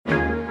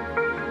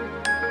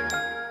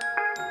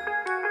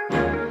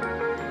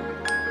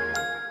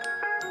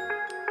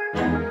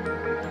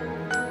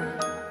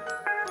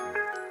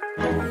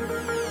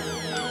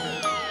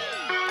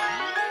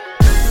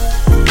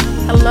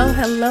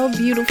Hello,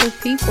 beautiful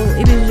people.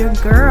 It is your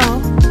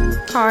girl,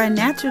 Cara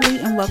Naturally,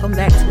 and welcome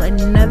back to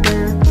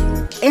another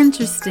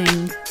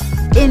interesting,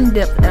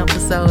 in-depth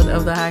episode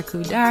of the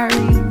Haiku Diary.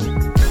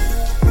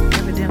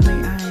 Evidently,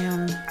 I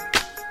am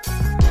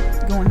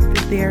going through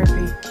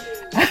therapy.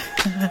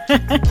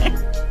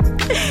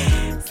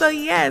 So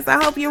yes,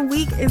 I hope your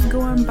week is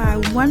going by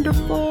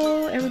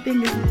wonderful.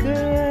 Everything is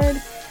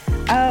good.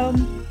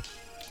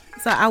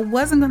 So I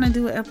wasn't going to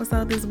do an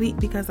episode this week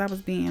because I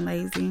was being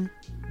lazy.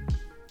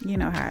 You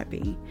know how it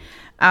be.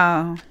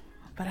 But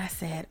I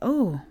said,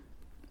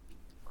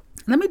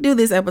 let me do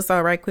this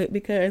episode right quick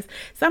because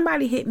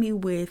somebody hit me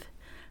with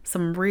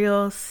some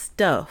real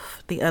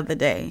stuff the other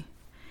day.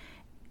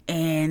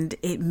 And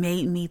it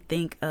made me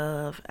think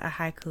of a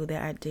haiku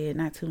that I did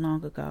not too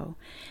long ago.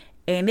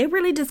 And they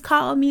really just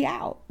called me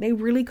out. They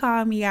really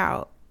called me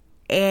out.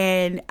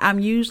 And I'm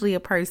usually a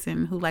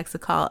person who likes to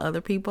call other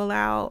people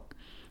out.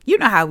 You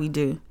know how we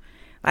do.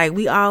 Like,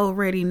 we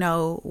already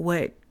know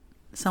what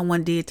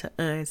someone did to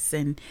us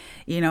and,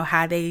 you know,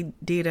 how they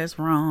did us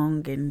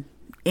wrong and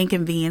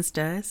inconvenienced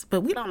us.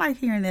 But we don't like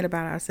hearing that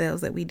about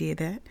ourselves, that we did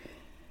that.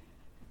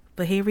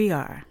 But here we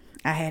are.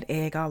 I had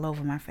egg all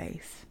over my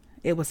face.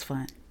 It was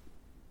fun.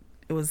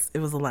 It was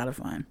a lot of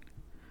fun.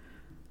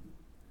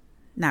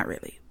 Not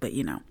really, but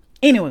you know.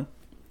 Anyway,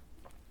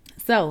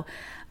 so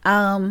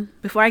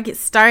before I get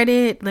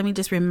started, let me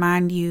just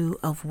remind you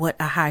of what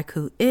a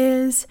haiku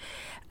is.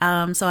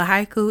 So a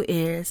haiku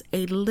is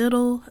a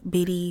little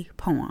bitty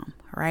poem,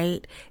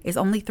 right? It's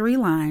only 3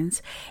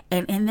 lines.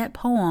 And in that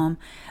poem,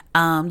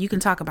 you can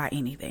talk about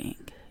anything.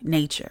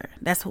 Nature.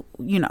 That's,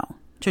 you know,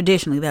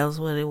 traditionally that was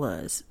what it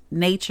was.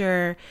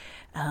 Nature,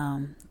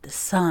 the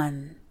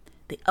sun,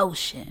 the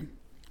ocean.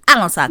 I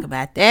don't talk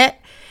about that.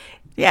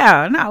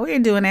 Yeah, no, we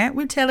ain't doing that.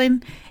 We're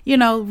telling, you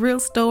know, real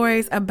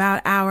stories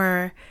about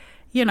our,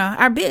 you know,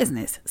 our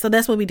business. So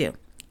that's what we do.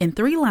 In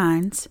 3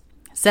 lines,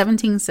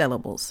 17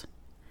 syllables.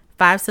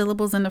 5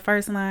 syllables in the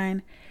first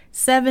line,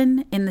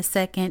 7 in the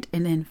second,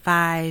 and then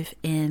 5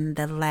 in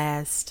the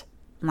last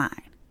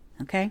line.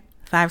 Okay?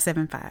 5,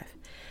 7, 5.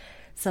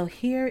 So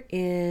here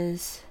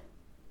is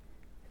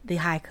the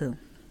haiku.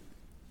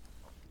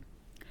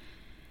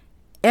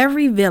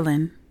 Every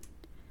villain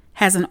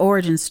has an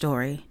origin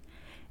story,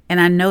 and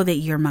I know that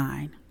you're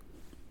mine.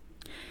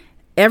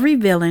 Every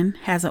villain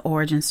has an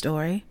origin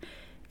story,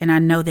 and I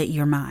know that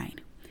you're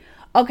mine.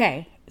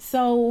 Okay,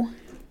 so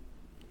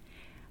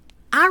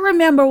I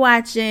remember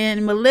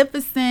watching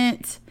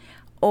Maleficent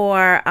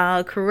or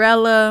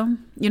Cruella,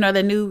 you know,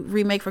 the new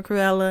remake for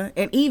Cruella,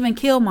 and even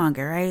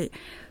Killmonger, right?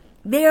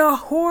 They're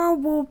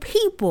horrible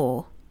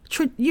people,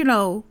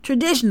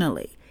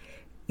 traditionally.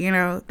 You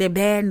know, they're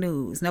bad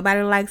news.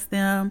 Nobody likes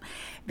them.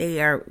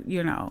 They are,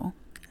 you know,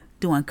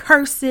 doing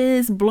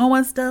curses,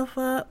 blowing stuff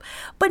up.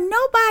 But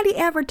nobody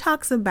ever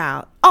talks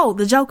about,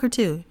 the Joker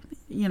too,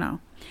 you know.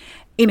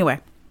 Anyway,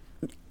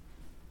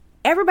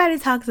 everybody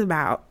talks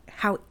about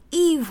how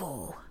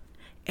evil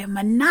and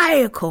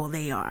maniacal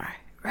they are,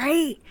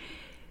 right?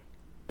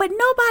 But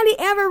nobody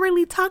ever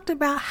really talked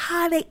about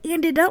how they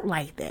ended up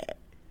like that,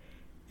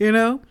 you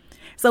know?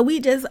 So we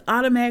just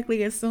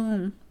automatically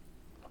assume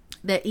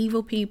that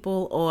evil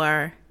people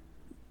or,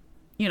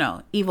 you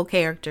know, evil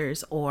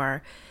characters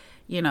or,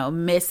 you know,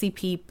 messy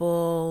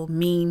people,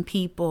 mean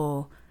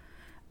people,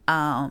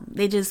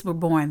 they just were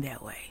born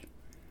that way.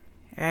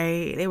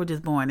 Right? They were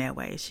just born that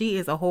way. She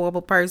is a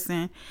horrible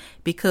person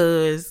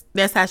because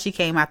that's how she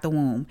came out the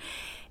womb.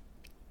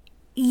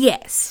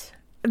 Yes,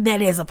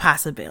 that is a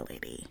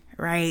possibility,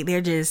 right? They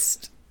were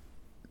just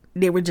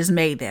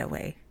made that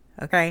way.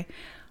 Okay.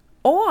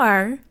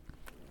 Or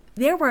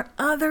there were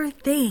other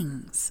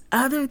things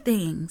and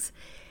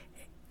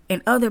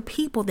other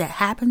people that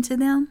happened to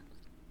them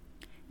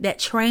that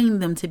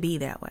trained them to be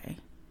that way.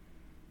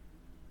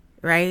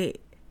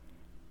 Right?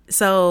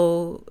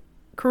 So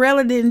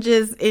Cruella didn't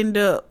just end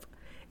up,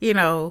 you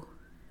know,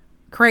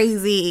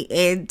 crazy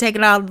and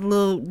taking all the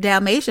little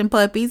Dalmatian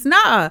puppies.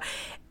 Nah,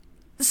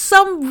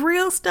 some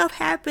real stuff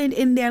happened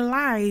in their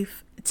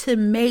life to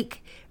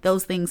make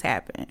those things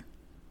happen.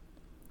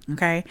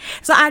 Okay,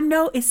 so I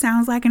know it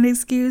sounds like an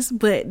excuse,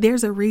 but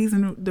there's a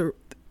reason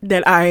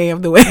that I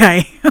am the way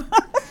I am.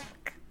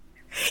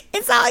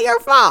 It's all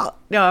your fault.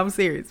 No, I'm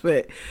serious,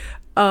 but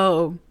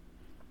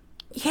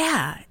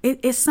yeah,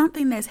 it's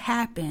something that's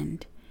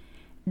happened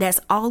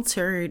that's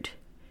altered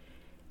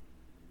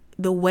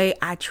the way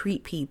I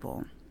treat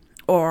people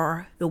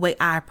or the way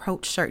I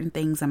approach certain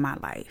things in my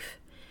life,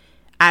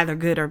 either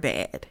good or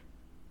bad.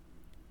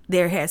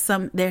 There has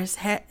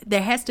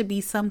to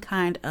be some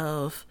kind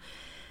of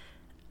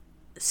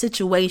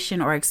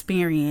situation or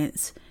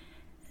experience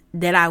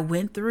that I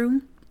went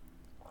through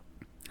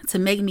to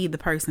make me the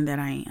person that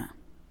I am.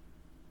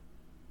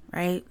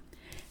 Right?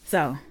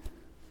 So,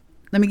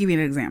 let me give you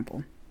an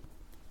example.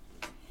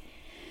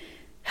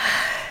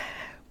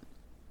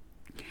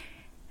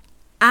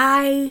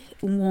 I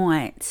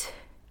want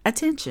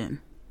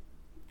attention.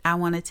 I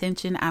want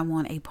attention. I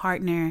want a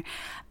partner.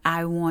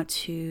 I want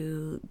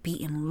to be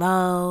in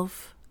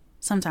love.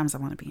 Sometimes I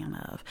want to be in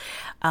love.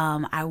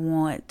 I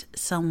want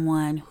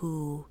someone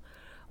who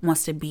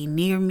wants to be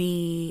near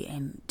me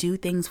and do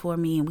things for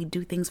me, and we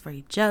do things for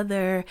each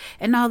other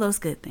and all those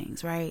good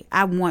things, right?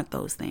 I want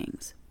those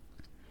things.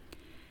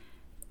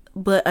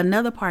 But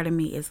another part of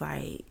me is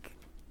like,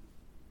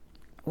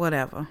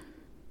 whatever.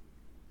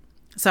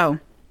 So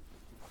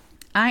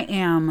I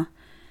am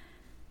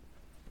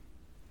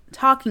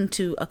talking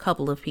to a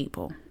couple of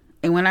people.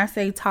 And when I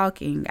say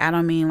talking, I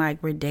don't mean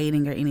like we're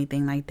dating or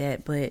anything like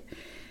that, but,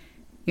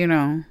 you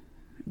know,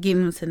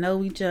 getting to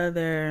know each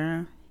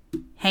other,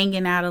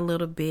 hanging out a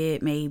little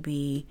bit,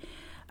 maybe,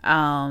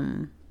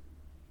 you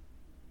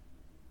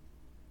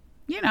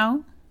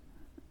know,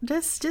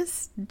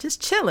 just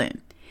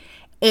chilling.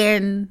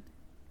 And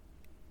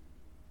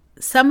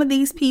some of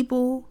these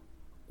people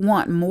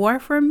want more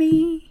from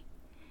me,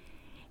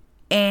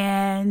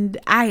 and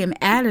I am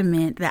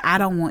adamant that I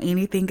don't want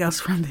anything else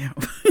from them.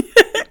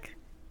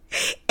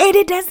 And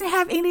it doesn't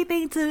have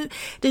anything to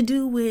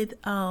do with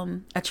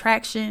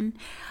attraction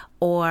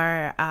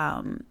or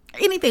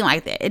anything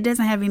like that. It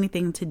doesn't have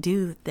anything to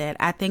do with that.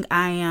 I think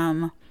I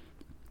am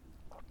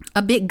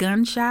a bit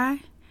gun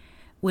shy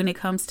when it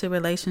comes to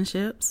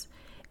relationships,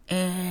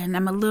 and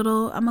I'm a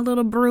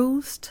little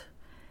bruised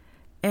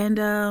and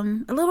a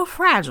little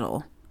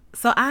fragile.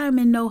 So I am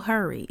in no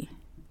hurry,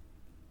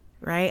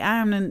 right? I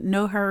am in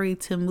no hurry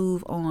to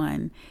move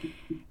on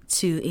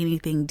to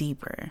anything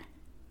deeper.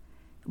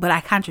 But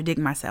I contradict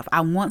myself. I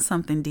want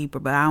something deeper,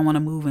 but I don't want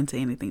to move into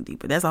anything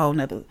deeper. That's a whole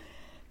nother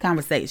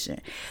conversation.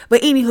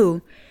 But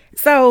anywho,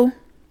 so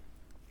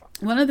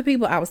one of the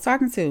people I was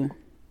talking to,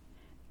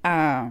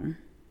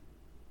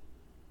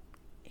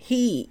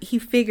 he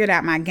figured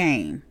out my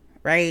game,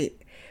 right?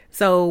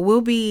 So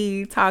we'll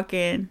be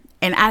talking,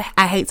 and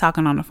I hate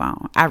talking on the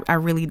phone. I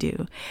really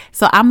do.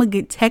 So I'm a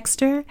good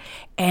texter,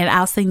 and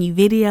I'll send you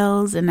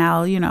videos, and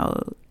I'll,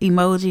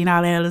 emoji and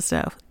all that other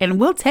stuff. And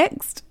we'll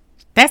text.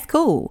 That's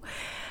cool.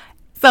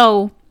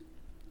 So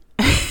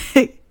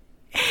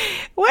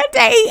one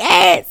day he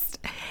asked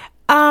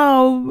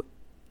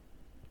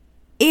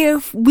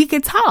if we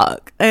could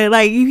talk,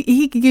 like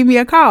he could give me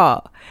a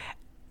call.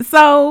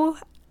 So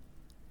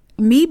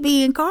me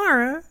being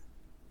Cara,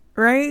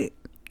 right?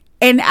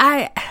 And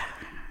I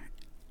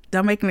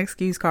don't make an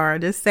excuse, Cara,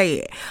 just say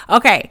it.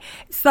 Okay,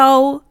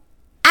 so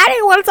I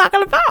didn't want to talk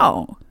on the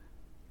phone.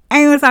 I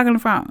didn't want to talk on the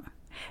phone.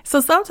 So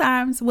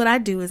sometimes what I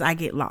do is I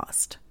get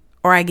lost.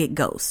 Or I get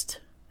ghost,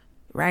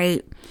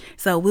 right?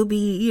 So we'll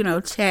be,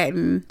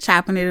 chatting,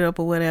 chopping it up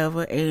or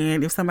whatever.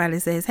 And if somebody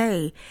says,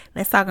 hey,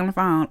 let's talk on the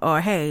phone, or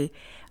hey,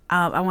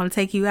 I want to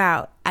take you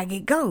out, I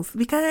get ghost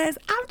because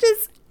I'm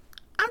just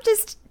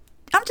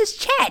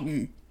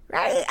chatting,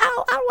 right?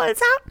 I don't want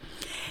to talk.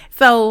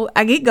 So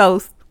I get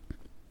ghost.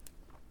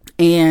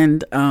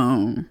 And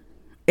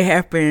it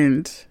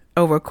happened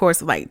over a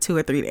course of like 2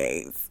 or 3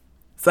 days.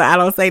 So I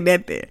don't say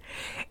nothing.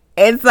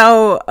 And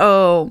so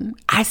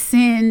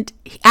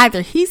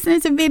either he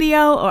sent a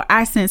video or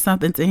I sent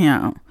something to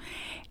him.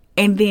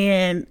 And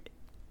then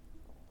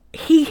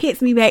he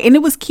hits me back. And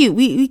it was cute.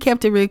 We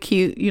kept it real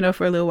cute,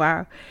 for a little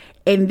while.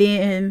 And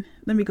then,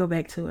 let me go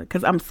back to it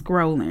because I'm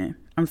scrolling.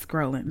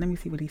 Let me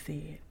see what he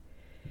said.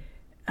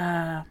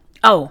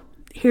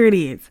 Here it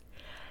is.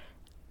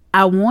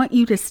 I want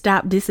you to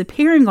stop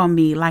disappearing on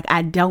me like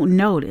I don't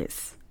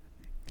notice.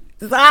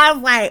 So I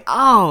was like,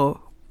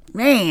 oh,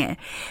 man.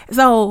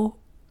 So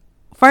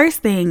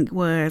first thing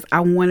was I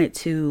wanted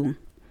to,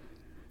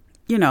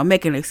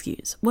 make an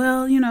excuse.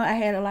 Well, I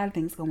had a lot of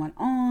things going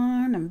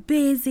on. I'm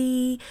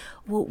busy.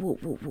 Whoop,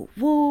 whoop, whoop, whoop,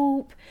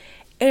 whoop.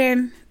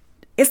 And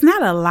it's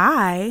not a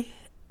lie,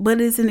 but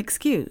it's an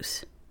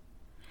excuse.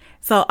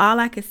 So all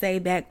I could say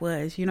back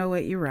was, you know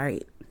what? You're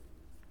right.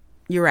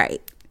 You're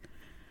right.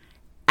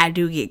 I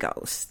do get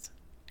ghosts.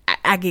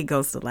 I get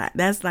ghosts a lot.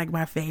 That's like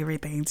my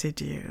favorite thing to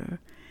do.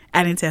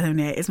 I didn't tell him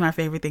that. It's my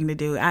favorite thing to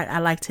do. I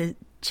like to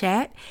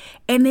chat,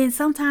 and then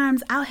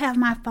sometimes I'll have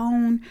my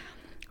phone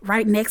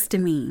right next to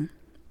me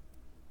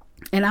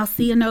and I'll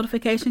see a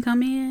notification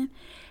come in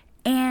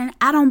and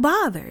I don't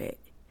bother it.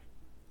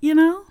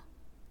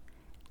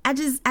 I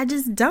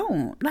just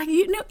don't. Like,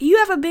 you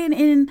ever been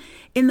in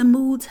the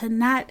mood to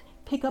not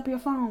pick up your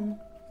phone,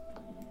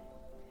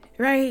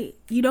 right?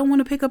 You don't want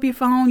to pick up your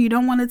phone, you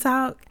don't want to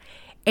talk,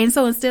 and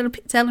so instead of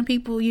telling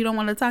people you don't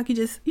want to talk, you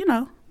just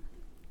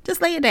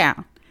lay it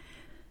down.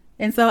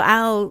 And so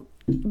I'll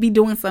be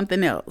doing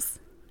something else,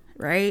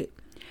 right?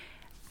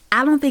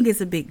 I don't think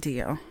it's a big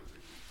deal,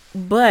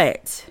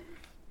 but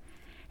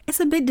it's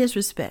a bit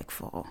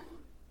disrespectful,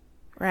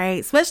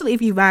 right? Especially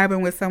if you're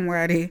vibing with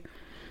somebody,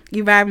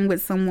 you're vibing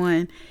with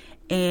someone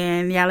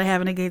and y'all are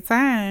having a good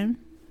time.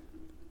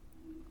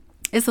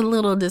 It's a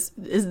little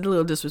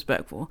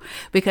disrespectful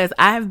because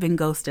I have been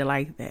ghosted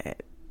like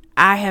that.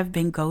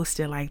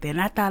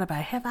 And I thought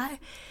about, have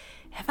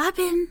I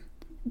been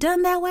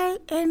done that way?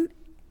 And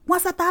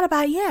once I thought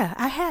about it, yeah,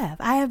 I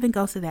have been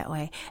ghosted that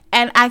way.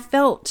 And I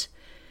felt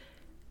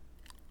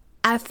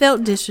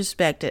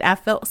disrespected. I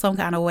felt some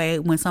kind of way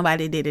when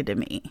somebody did it to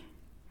me.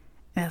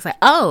 And it's like,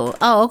 oh,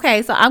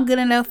 okay. So I'm good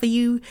enough for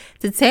you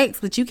to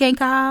text, but you can't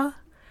call.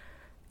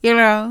 You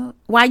know,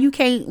 why you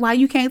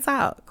can't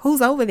talk?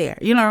 Who's over there?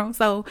 You know,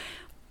 so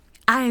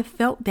I have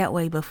felt that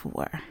way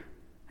before.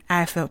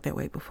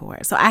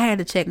 So I had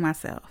to check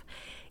myself.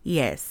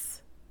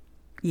 Yes,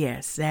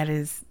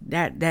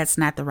 that's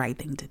not the right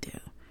thing to do.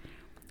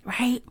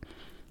 Right?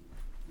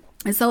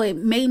 And so it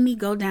made me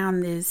go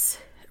down this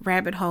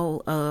rabbit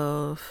hole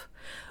of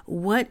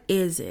what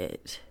is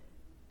it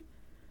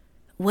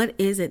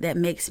that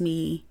makes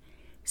me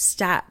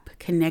stop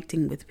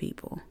connecting with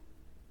people?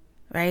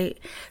 Right?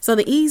 So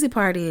the easy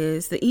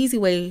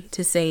way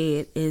to say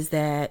it is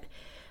that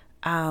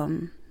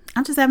I'm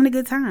just having a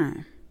good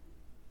time.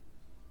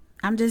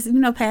 I'm just,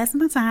 passing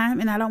the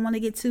time, and I don't want to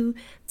get too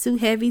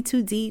heavy,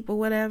 too deep or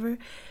whatever.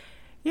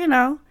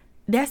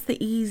 That's the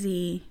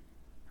easy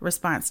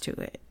response to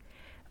it.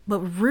 But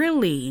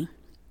really,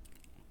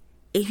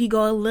 if you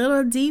go a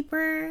little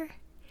deeper,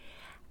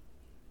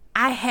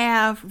 I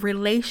have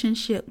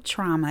relationship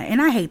trauma.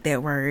 And I hate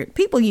that word.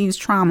 People use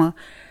trauma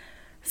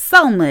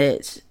so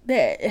much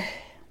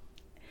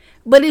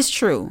but it's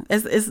true.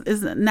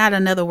 It's not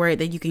another word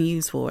that you can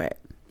use for it.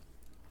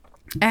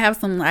 I have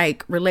some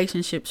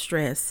relationship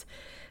stress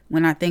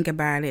when I think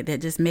about it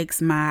that just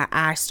makes my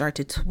eyes start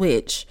to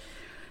twitch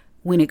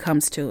when it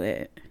comes to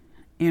it,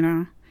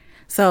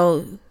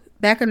 So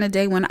back in the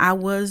day when I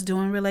was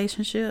doing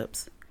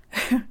relationships,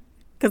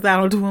 because I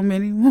don't do them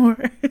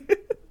anymore.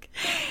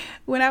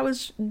 When I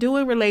was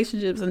doing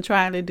relationships and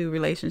trying to do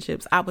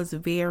relationships, I was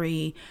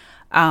very,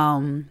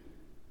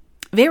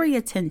 very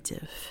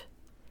attentive,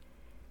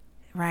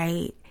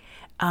 right?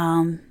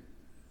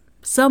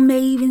 Some may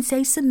even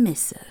say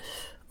submissive.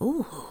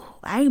 Ooh,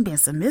 I ain't been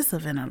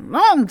submissive in a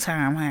long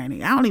time,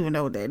 honey. I don't even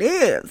know what that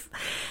is.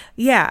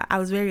 Yeah, I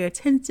was very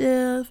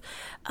attentive.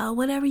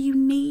 Whatever you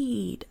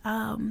need.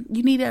 You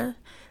need a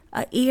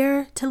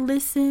ear to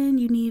listen.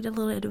 You need a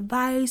little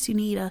advice. You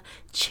need a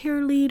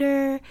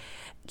cheerleader.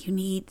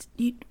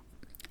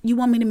 You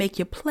want me to make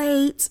your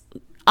plates.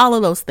 All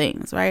of those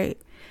things, right?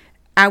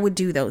 I would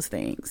do those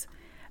things.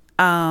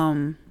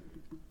 But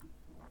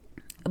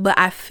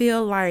I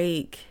feel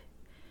like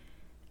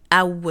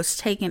I was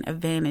taken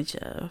advantage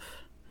of,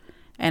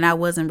 and I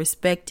wasn't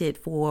respected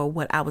for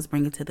what I was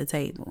bringing to the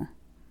table.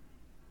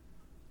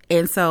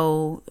 And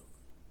so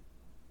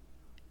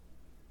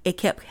it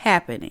kept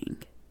happening,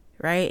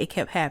 right? It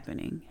kept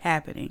happening.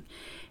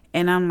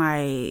 And I'm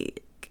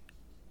like,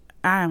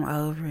 I'm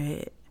over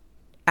it.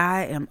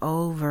 I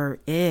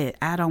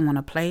don't want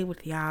to play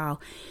with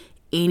y'all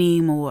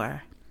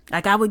anymore.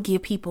 I would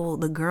give people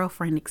the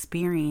girlfriend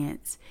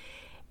experience,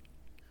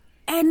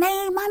 and they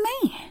ain't my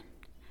man.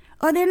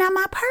 Or they're not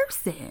my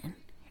person,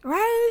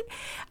 right?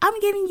 I'm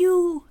giving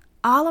you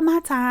all of my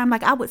time.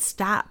 I would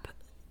stop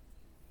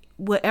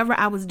whatever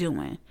I was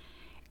doing,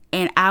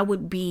 and I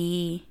would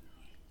be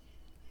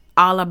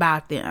all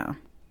about them,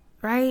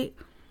 right?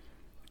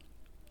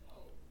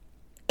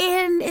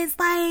 And it's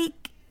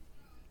like,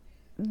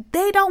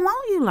 they don't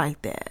want you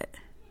like that.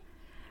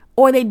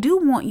 Or they do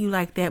want you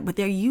like that, but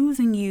they're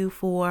using you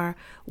for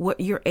what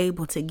you're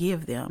able to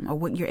give them or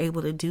what you're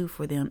able to do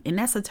for them. And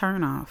that's a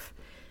turnoff,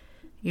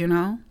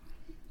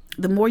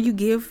 The more you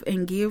give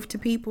to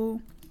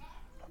people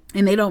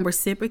and they don't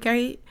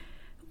reciprocate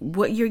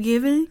what you're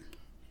giving,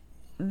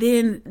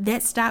 then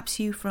that stops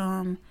you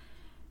from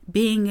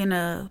being in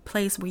a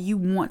place where you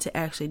want to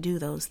actually do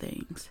those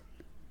things.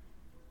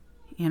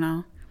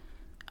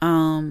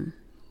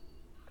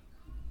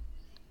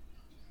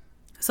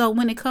 So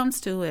when it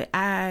comes to it,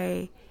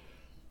 I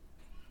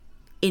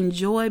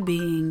enjoy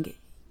being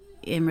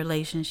in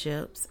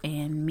relationships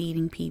and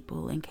meeting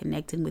people and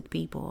connecting with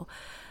people,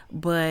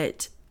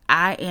 but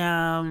I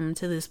am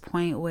to this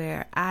point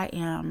where I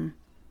am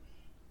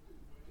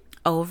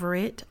over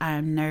it. I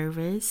am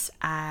nervous.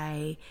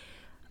 I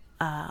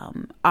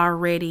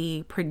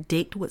already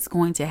predict what's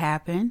going to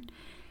happen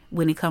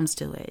when it comes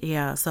to it.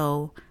 Yeah.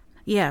 So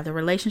yeah, the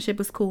relationship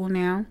is cool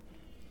now.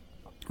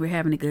 We're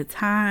having a good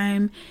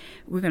time.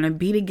 We're going to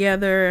be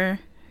together.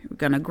 We're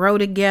going to grow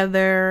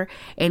together.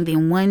 And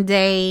then one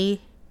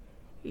day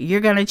you're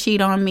going to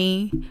cheat on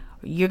me.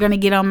 You're going to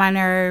get on my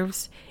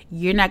nerves.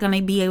 You're not going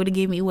to be able to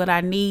give me what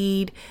I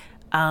need.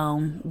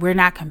 We're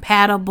not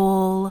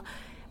compatible.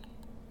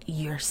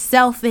 You're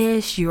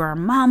selfish. You're a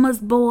mama's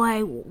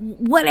boy.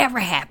 Whatever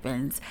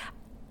happens,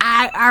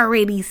 I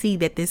already see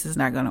that this is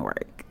not going to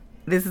work.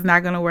 This is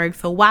not going to work.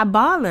 So why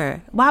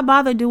bother? Why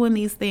bother doing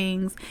these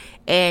things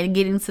and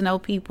getting to know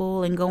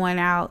people and going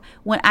out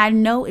when I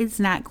know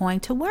it's not going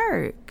to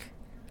work?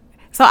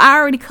 So I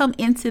already come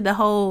into the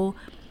whole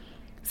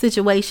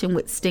situation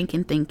with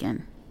stinking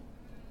thinking.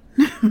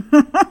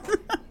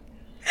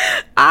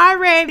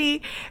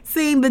 Already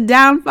seeing the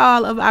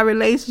downfall of our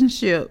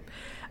relationship.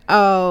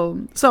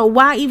 So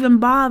why even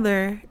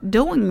bother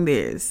doing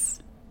this?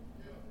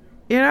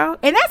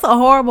 And that's a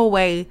horrible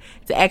way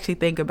to actually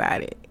think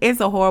about it. It's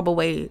a horrible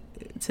way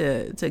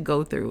to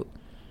go through.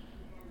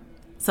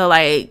 So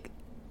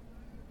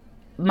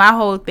my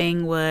whole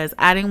thing was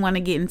I didn't want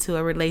to get into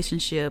a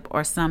relationship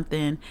or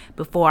something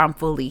before I'm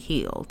fully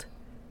healed,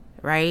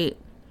 right?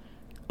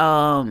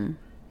 I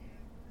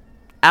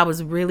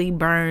was really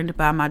burned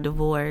by my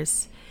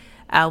divorce.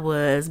 I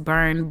was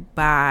burned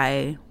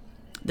by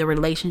the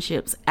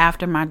relationships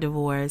after my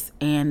divorce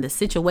and the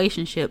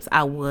situationships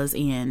I was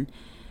in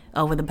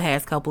over the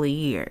past couple of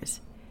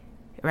years,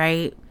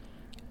 right?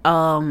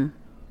 So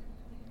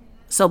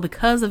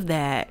because of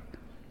that,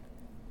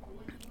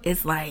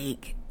 it's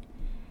like,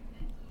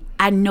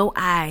 I know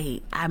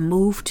I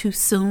moved too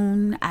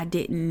soon. I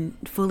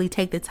didn't fully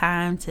take the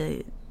time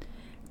to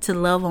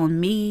love on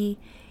me,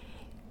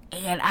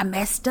 and I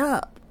messed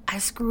up. I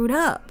screwed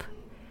up.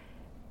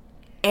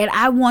 And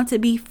I want to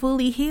be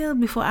fully healed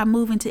before I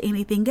move into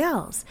anything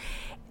else.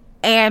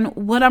 And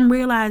what I'm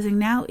realizing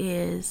now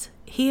is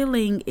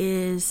healing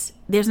is,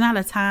 there's not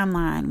a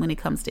timeline when it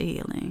comes to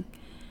healing.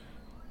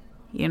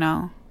 You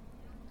know,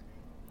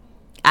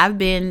 I've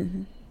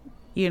been,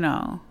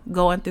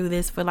 going through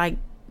this for like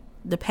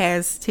the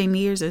past 10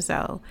 years or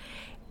so.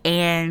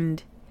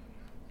 And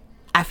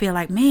I feel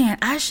like, man,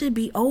 I should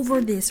be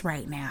over this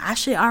right now. I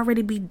should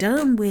already be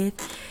done with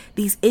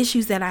these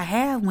issues that I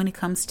have when it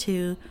comes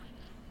to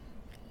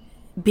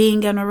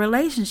being in a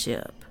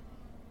relationship.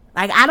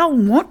 Like, I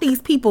don't want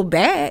these people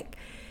back.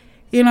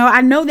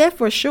 I know that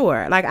for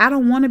sure. Like, I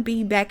don't want to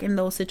be back in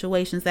those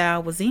situations that I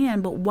was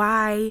in. But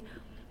why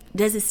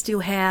does it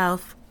still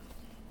have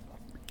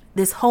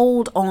this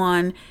hold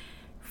on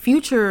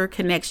future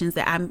connections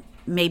that I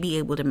may be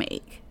able to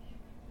make?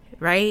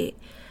 Right?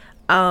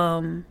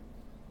 So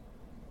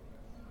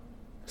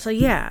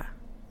yeah,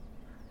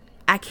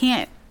 I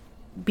can't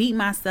beat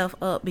myself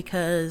up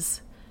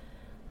because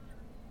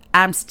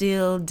I'm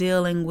still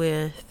dealing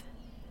with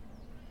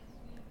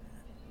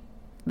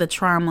the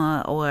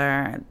trauma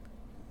or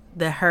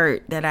the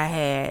hurt that I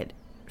had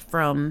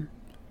from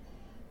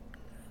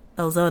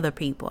those other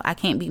people. I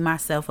can't beat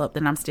myself up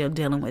that I'm still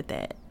dealing with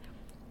that.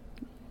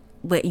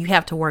 But you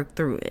have to work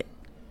through it,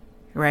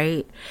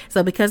 right?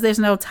 So because there's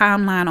no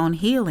timeline on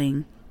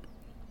healing,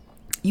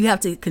 you have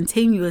to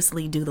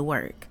continuously do the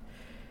work,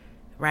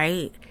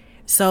 right?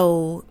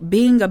 So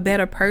being a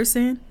better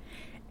person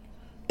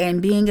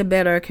and being a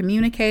better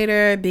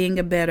communicator, being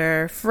a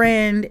better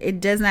friend, it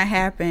does not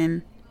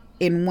happen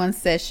in one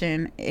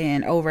session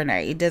and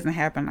overnight. It doesn't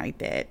happen like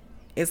that.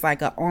 It's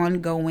like an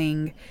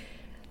ongoing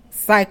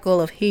cycle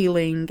of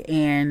healing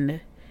and,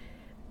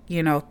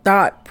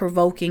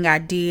 thought-provoking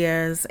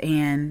ideas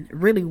and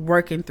really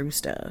working through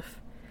stuff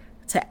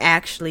to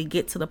actually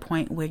get to the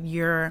point where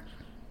you're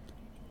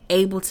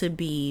able to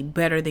be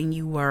better than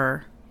you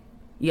were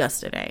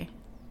yesterday.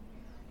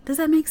 Does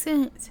that make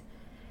sense?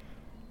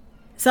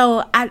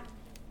 So I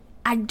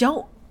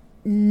don't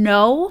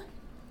know.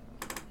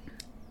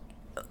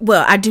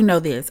 Well, I do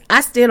know this.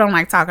 I still don't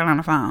like talking on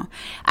the phone.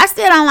 I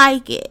still don't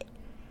like it.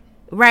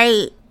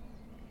 Right?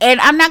 And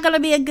I'm not going to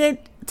be a good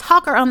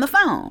talker on the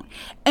phone.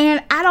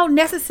 And I don't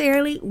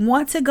necessarily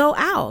want to go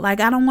out. Like,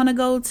 I don't want to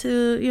go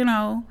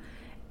to,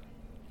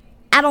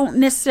 I don't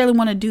necessarily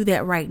want to do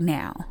that right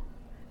now.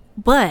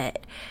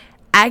 But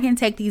I can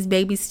take these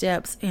baby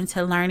steps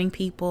into learning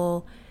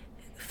people,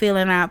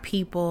 filling out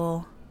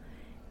people,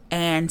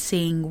 and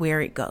seeing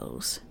where it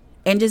goes.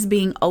 And just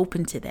being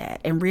open to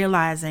that and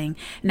realizing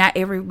not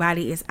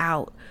everybody is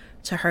out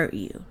to hurt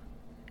you.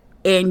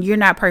 And you're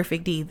not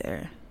perfect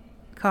either.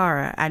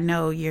 Cara, I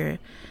know you're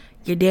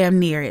damn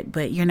near it,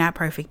 but you're not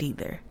perfect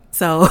either.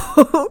 So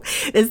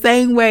the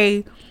same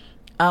way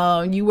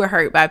you were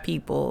hurt by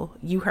people,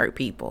 you hurt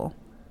people.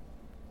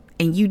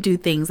 And you do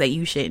things that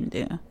you shouldn't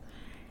do.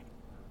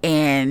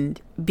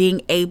 And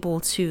being able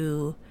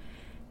to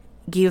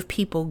give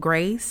people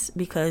grace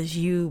because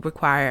you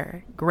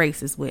require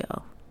grace as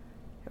well.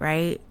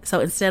 Right?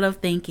 So instead of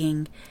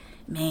thinking,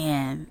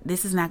 man,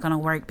 this is not going to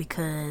work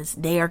because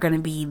they are going to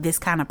be this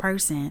kind of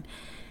person,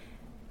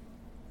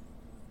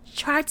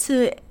 try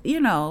to,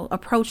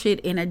 approach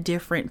it in a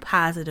different,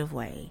 positive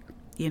way,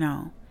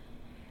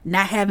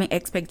 not having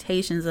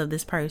expectations of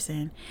this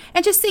person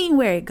and just seeing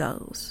where it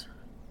goes.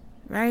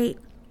 Right?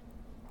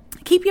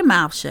 Keep your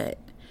mouth shut,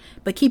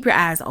 but keep your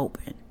eyes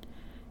open,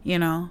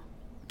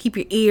 keep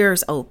your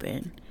ears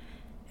open,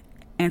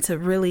 and to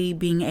really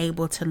being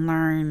able to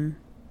learn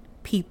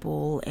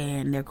people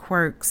and their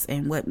quirks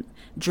and what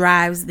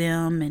drives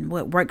them and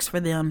what works for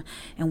them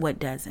and what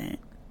doesn't.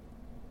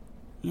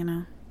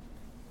 I'm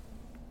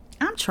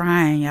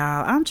trying,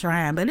 y'all. I'm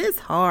trying, but it's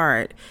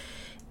hard.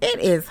 It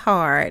is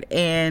hard.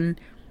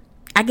 And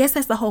I guess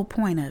that's the whole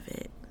point of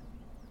it.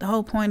 The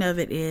whole point of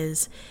it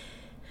is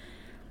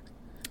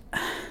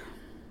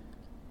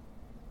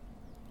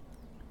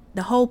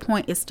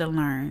to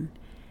learn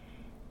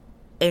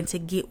and to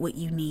get what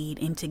you need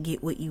and to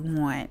get what you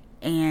want.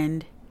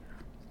 And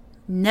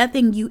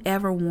nothing you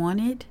ever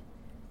wanted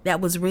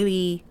that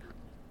really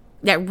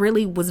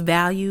was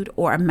valued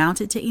or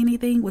amounted to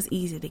anything was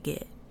easy to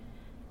get.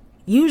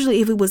 Usually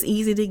if it was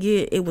easy to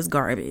get, it was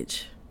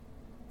garbage.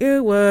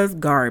 It was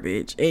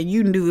garbage. And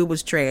you knew it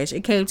was trash.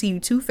 It came to you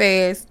too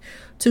fast,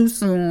 too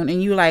soon.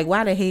 And you like,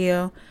 why the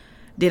hell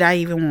did I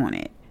even want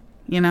it?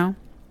 You know?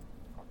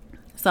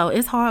 So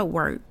it's hard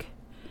work,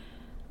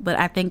 but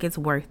I think it's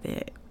worth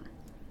it.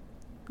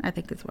 I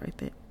think it's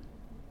worth it.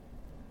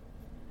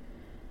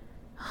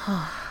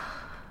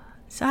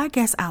 So I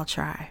guess I'll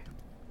try.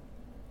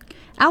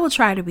 I will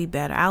try to be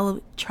better. I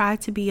will try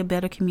to be a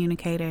better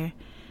communicator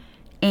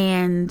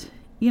and,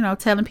 you know,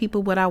 telling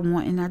people what I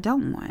want and I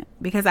don't want.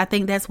 Because I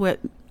think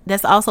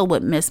that's also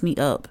what messed me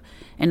up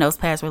in those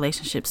past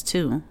relationships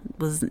too,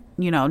 was,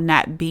 you know,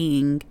 not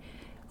being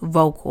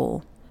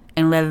vocal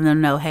and letting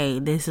them know, hey,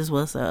 this is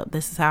what's up.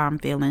 This is how I'm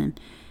feeling.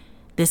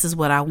 This is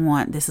what I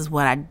want. This is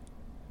what I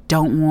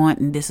don't want.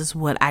 And this is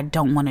what I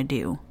don't want to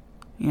do.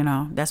 You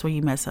know, that's where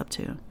you mess up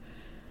too.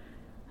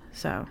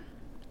 So,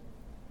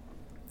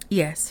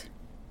 yes.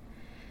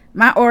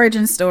 My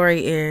origin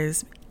story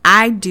is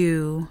I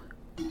do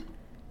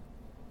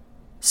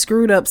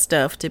screwed up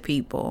stuff to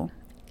people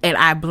and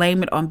I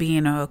blame it on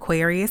being an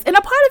Aquarius. And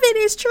a part of it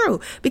is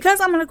true.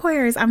 Because I'm an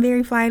Aquarius, I'm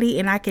very flighty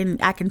and I can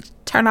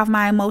turn off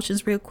my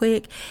emotions real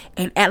quick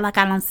and act like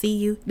I don't see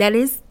you. That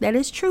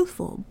is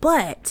truthful.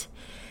 But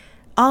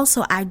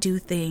also I do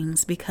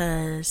things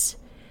because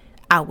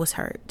I was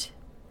hurt.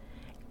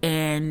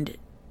 And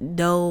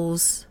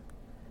those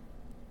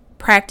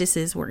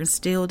practices were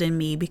instilled in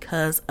me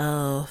because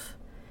of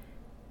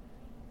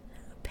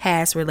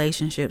past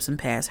relationships and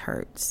past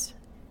hurts,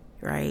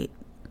 right?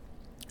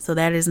 So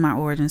that is my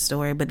origin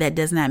story, but that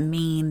does not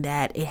mean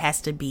that it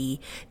has to be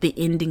the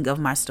ending of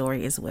my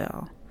story as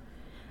well.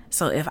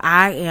 So if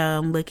I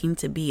am looking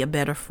to be a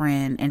better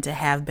friend and to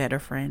have better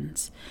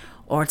friends,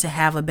 or to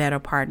have a better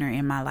partner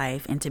in my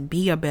life and to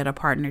be a better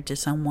partner to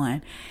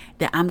someone,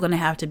 that I'm going to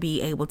have to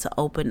be able to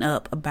open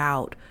up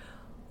about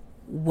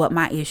what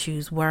my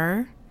issues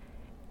were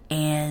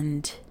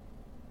and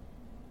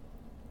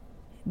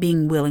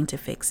being willing to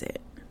fix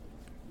it.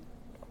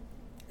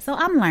 So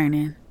I'm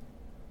learning.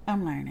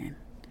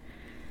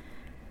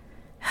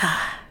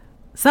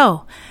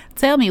 So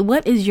tell me,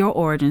 what is your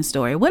origin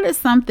story? What is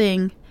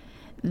something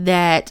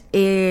that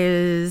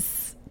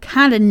is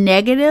kind of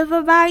negative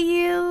about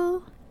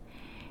you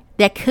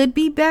that could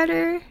be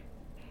better?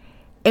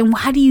 And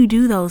why do you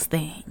do those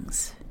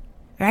things?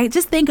 Right?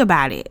 Just think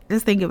about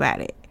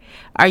it.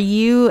 Are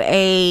you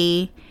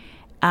a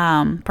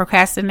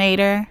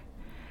procrastinator?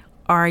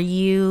 Are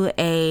you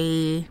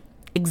a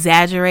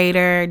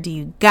exaggerator? Do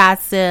you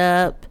gossip?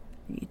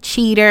 Are you a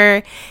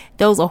cheater?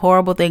 Those are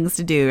horrible things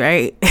to do,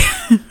 right?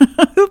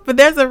 But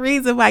there's a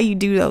reason why you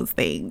do those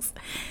things.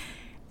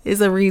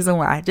 There's a reason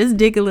why. Just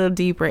dig a little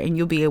deeper and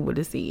you'll be able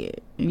to see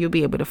it. And you'll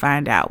be able to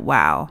find out,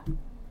 wow,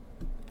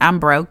 I'm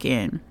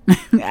broken.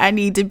 I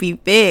need to be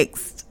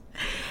fixed.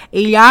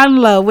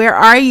 Iyanla, where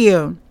are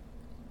you?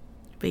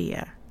 But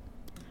yeah.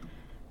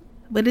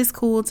 But it's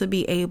cool to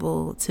be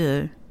able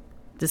to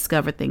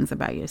discover things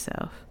about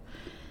yourself.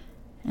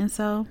 And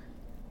so,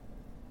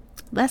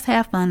 let's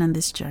have fun on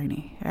this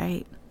journey,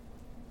 right?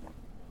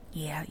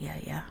 Yeah.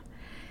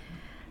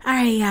 All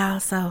right, y'all.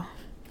 So,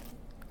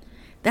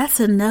 that's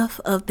enough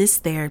of this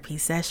therapy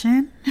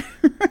session.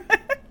 I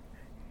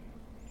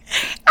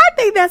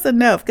think that's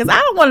enough because I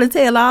don't want to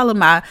tell all of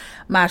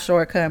my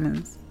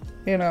shortcomings.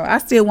 You know, I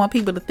still want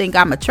people to think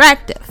I'm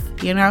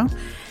attractive, you know?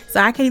 So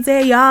I can't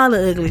tell y'all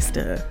the ugly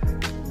stuff.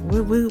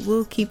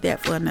 We'll keep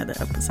that for another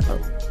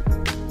episode.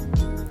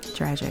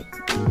 Tragic.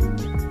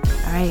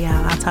 All right,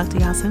 y'all. I'll talk to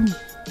y'all soon.